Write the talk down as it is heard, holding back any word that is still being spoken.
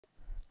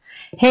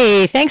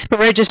Hey, thanks for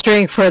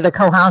registering for the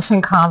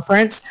Cohousing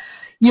Conference.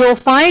 You'll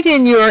find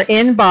in your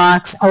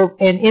inbox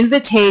an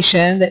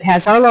invitation that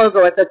has our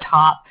logo at the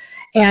top,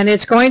 and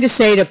it's going to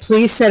say to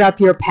please set up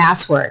your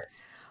password.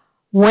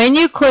 When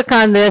you click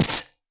on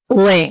this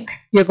link,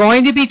 you're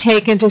going to be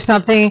taken to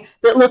something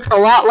that looks a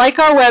lot like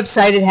our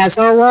website. It has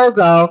our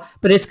logo,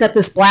 but it's got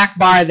this black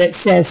bar that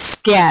says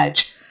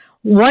Sketch.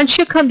 Once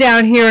you come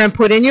down here and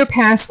put in your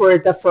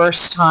password the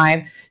first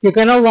time, you're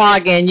going to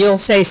log in. You'll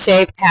say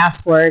Save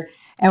Password.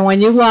 And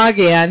when you log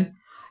in,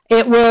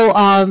 it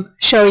will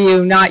show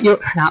you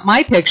not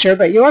my picture,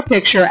 but your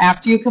picture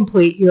after you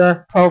complete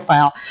your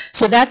profile.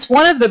 So that's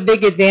one of the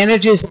big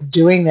advantages of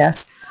doing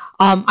this.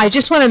 I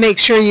just want to make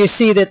sure you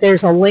see that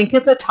there's a link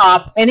at the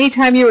top.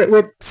 Anytime you're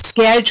with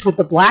Sketch with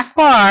the black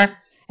bar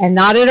and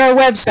not at our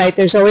website,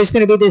 there's always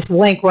going to be this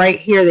link right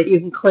here that you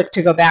can click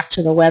to go back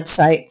to the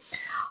website.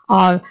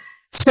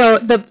 So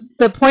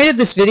the point of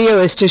this video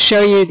is to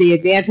show you the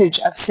advantage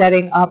of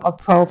setting up a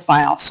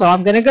profile. So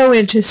I'm going to go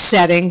into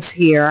settings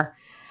here,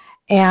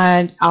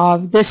 and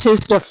this is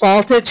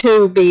defaulted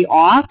to be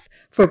off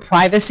for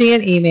privacy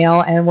and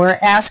email, and we're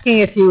asking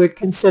if you would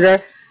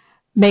consider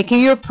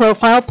making your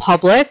profile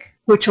public,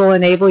 which will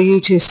enable you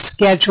to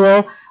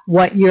schedule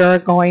what you're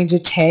going to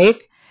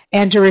take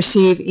and to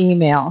receive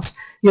emails.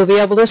 You'll be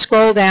able to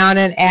scroll down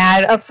and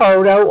add a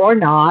photo or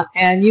not,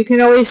 and you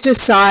can always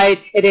decide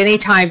at any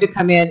time to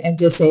come in and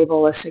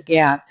disable this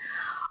again.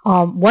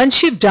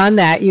 Once you've done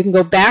that, you can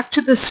go back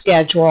to the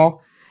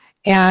schedule,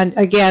 and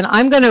again,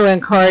 I'm going to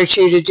encourage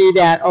you to do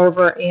that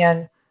over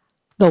in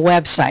the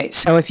website.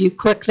 So if you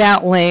click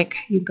that link,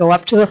 you go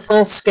up to the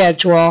full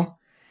schedule,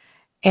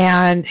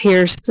 and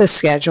here's the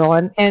schedule,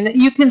 and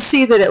you can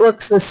see that it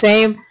looks the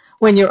same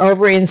when you're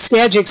over in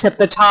Sketch, except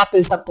the top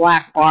is a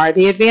black bar.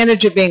 The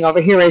advantage of being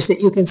over here is that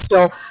you can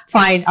still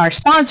find our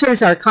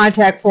sponsors, our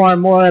contact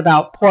form, more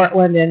about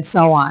Portland, and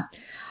so on,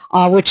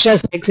 which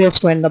doesn't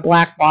exist when the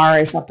black bar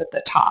is up at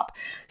the top.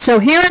 So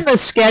here in the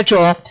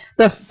schedule,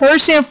 the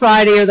Thursday and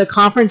Friday are the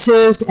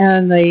conferences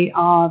and the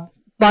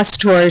bus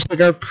tours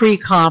that are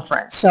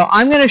pre-conference. So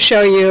I'm going to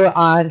show you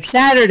on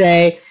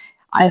Saturday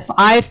if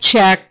I've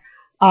checked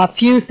a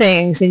few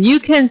things, and you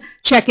can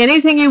check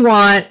anything you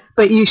want,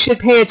 but you should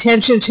pay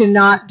attention to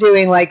not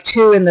doing like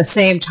two in the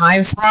same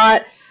time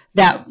slot.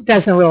 That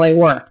doesn't really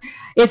work.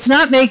 It's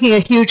not making a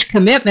huge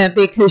commitment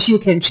because you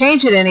can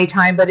change it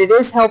anytime, but it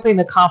is helping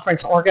the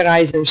conference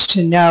organizers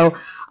to know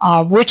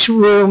which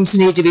rooms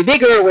need to be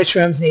bigger, which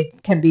rooms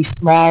can be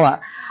smaller.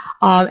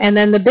 And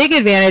then the big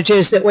advantage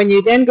is that when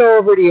you then go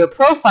over to your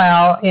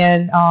profile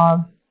in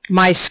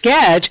My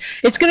Sketch,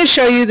 it's going to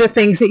show you the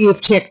things that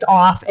you've ticked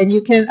off, and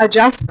you can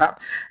adjust them.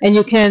 And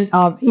you can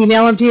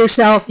email them to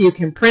yourself, you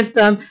can print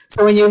them.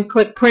 So when you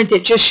click print,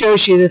 it just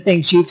shows you the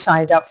things you've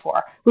signed up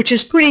for, which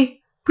is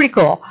pretty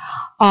cool.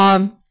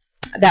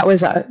 That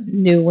was a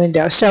new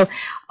window. So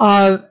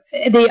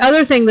the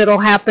other thing that will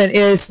happen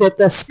is that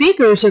the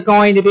speakers are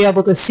going to be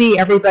able to see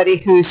everybody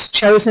who's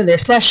chosen their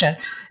session,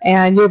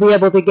 and you'll be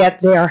able to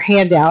get their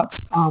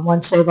handouts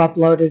once they've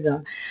uploaded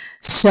them.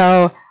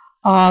 So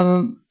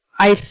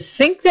I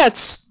think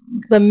that's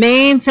the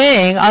main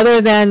thing,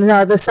 other than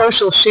the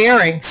social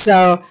sharing.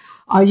 So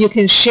you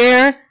can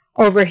share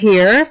over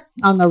here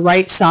on the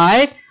right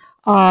side.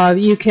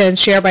 You can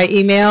share by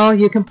email.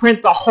 You can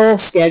print the whole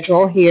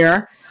schedule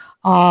here.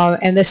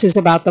 And this is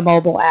about the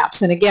mobile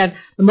apps. And again,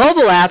 the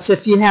mobile apps,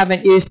 if you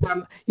haven't used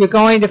them, you're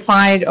going to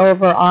find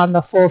over on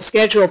the full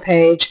schedule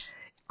page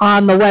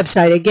on the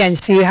website. Again,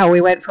 see how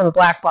we went from a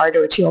black bar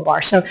to a teal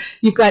bar. So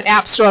you've got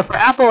App Store for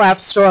Apple,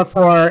 App Store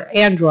for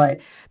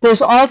Android.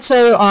 There's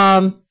also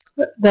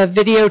the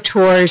video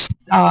tours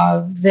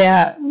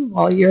that,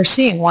 well, you're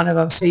seeing one of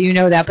them, so you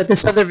know that, but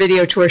this other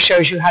video tour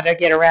shows you how to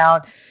get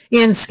around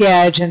in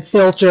Sketch and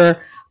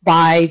filter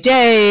by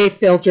day,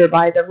 filter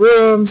by the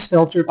rooms,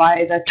 filter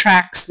by the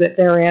tracks that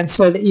they're in,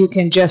 so that you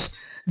can just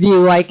view,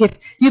 like if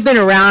you've been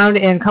around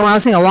in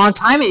co-housing a long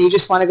time and you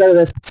just want to go to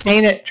the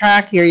Sustain It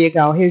track, here you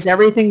go. Here's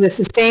everything to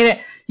Sustain It.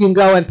 You can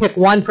go and pick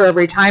one for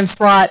every time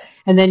slot,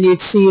 and then you'd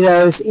see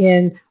those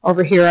in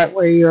over here at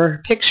where your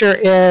picture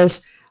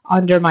is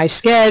under My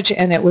Sketch,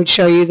 and it would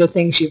show you the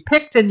things you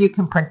picked, and you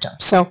can print them.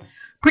 So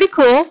pretty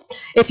cool.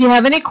 If you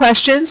have any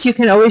questions, you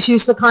can always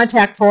use the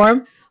contact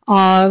form.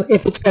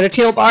 If it's got a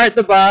teal bar at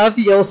the above,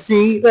 you'll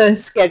see the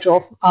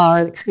schedule,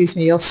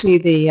 you'll see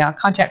the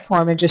contact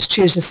form, and just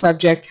choose a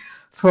subject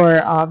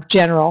for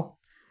general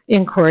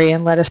inquiry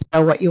and let us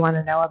know what you want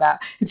to know about.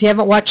 If you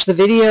haven't watched the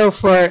video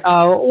for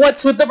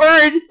What's with the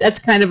Bird, that's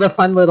kind of a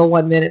fun little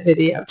 1-minute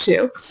video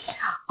too.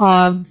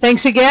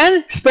 Thanks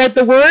again. Spread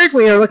the word.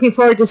 We are looking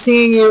forward to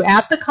seeing you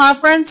at the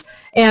conference,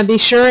 and be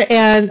sure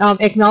and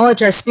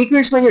acknowledge our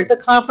speakers when you're at the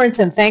conference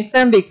and thank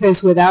them,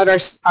 because without our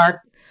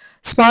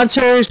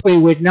sponsors, we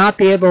would not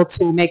be able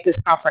to make this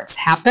conference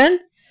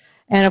happen.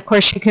 And of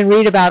course, you can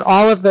read about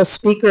all of the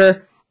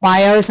speaker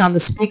bios on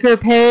the speaker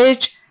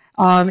page.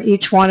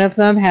 Each one of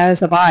them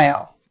has a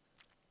bio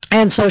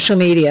and social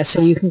media, so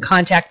you can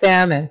contact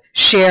them and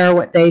share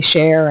what they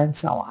share and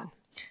so on.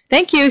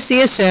 Thank you.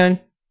 See you soon.